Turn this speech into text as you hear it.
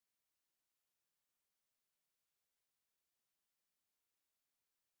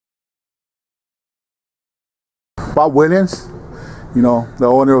Bob Williams, you know, the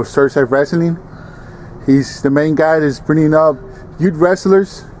owner of Surfside Wrestling. He's the main guy that's bringing up youth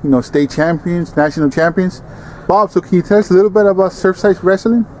wrestlers, you know, state champions, national champions. Bob, so can you tell us a little bit about Surfside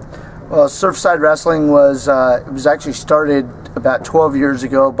Wrestling? Well, Surfside Wrestling was it was actually started about 12 years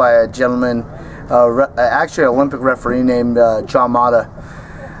ago by a gentleman, actually an Olympic referee named John Mata.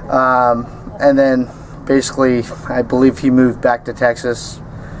 And then basically, I believe he moved back to Texas,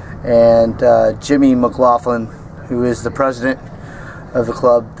 and Jimmy McLaughlin, who is the president of the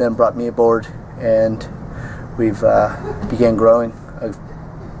club, then brought me aboard, and we've began growing a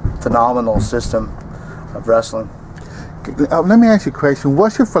phenomenal system of wrestling. Let me ask you a question.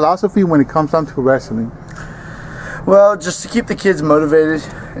 What's your philosophy when it comes down to wrestling? Well, just to keep the kids motivated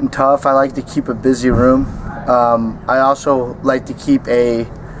and tough, I like to keep a busy room. I also like to keep a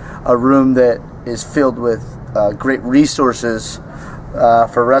room that is filled with great resources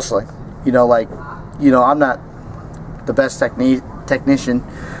for wrestling. You know, I'm not the best technician,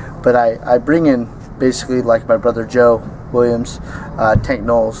 but I bring in basically like my brother Joe Williams, Tank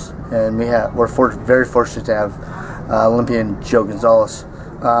Knowles, and we're very fortunate to have Olympian Joe Gonzalez.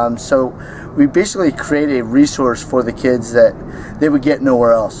 So we basically create a resource for the kids that they would get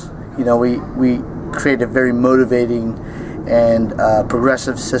nowhere else. You know, we create a very motivating and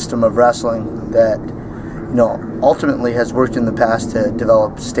progressive system of wrestling that, you know, ultimately has worked in the past to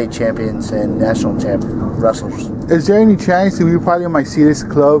develop state champions and national champion wrestlers. Is there any chance that we probably might see this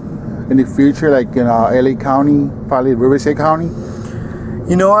club in the future, like in LA County, probably Riverside County?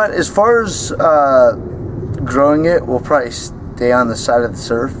 You know what? As far as growing it, we'll probably stay on the side of the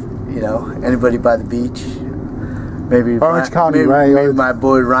surf. You know, anybody by the beach. Maybe Orange County, maybe, right? Maybe my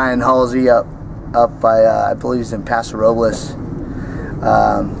boy Ryan Halsey up by I believe he's in Paso Robles.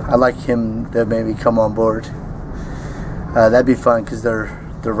 I'd like him to maybe come on board. That'd be fun because they're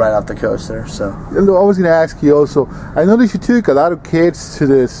right off the coast there. So I was going to ask you also. I noticed you took a lot of kids to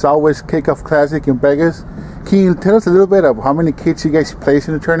the Southwest Kickoff Classic in Vegas. Can you tell us a little bit of how many kids you guys placed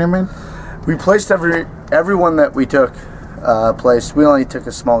in the tournament? We placed everyone that we took. We only took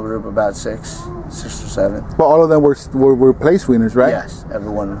a small group, about six or seven. But all of them were place winners, right? Yes,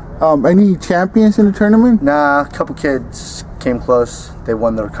 everyone. Any champions in the tournament? Nah, a couple kids came close. They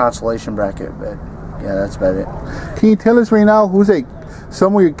won their consolation bracket, but yeah, that's about it. Can you tell us right now who's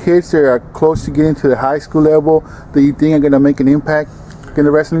some of your kids that are close to getting to the high school level that you think are going to make an impact in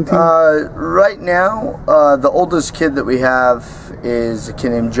the wrestling team? Right now, the oldest kid that we have is a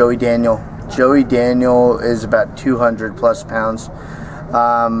kid named Joey Daniel. Joey Daniel is about 200 plus pounds.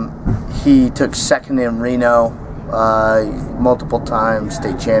 He took second in Reno, multiple time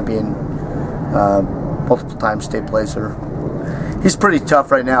state champion, multiple time state placer. He's pretty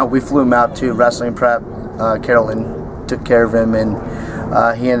tough right now. We flew him out to wrestling prep. Carolyn took care of him, and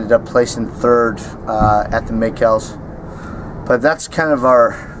he ended up placing third at the Mid-Cals. But that's kind of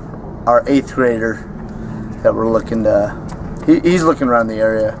our 8th grader that we're looking to. He's looking around the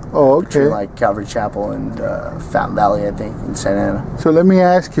area. Oh, okay. Between like Calvary Chapel and Fountain Valley, I think, in Santa Ana. So let me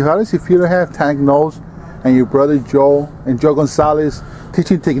ask you, how does it feel to have Tank Knowles and your brother Joe and Joe Gonzalez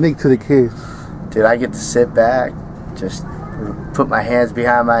teaching technique to the kids? Dude, I get to sit back, just put my hands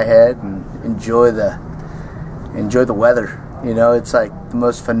behind my head and enjoy the weather. You know, it's like the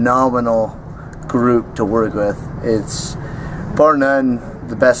most phenomenal group to work with. It's bar none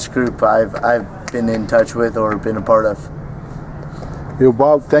the best group I've been in touch with or been a part of. Yo,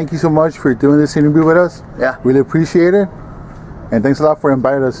 Bob, thank you so much for doing this interview with us. Yeah. Really appreciate it. And thanks a lot for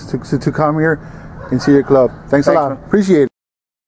inviting us to come here and see your club. Thanks a lot. Man. Appreciate it.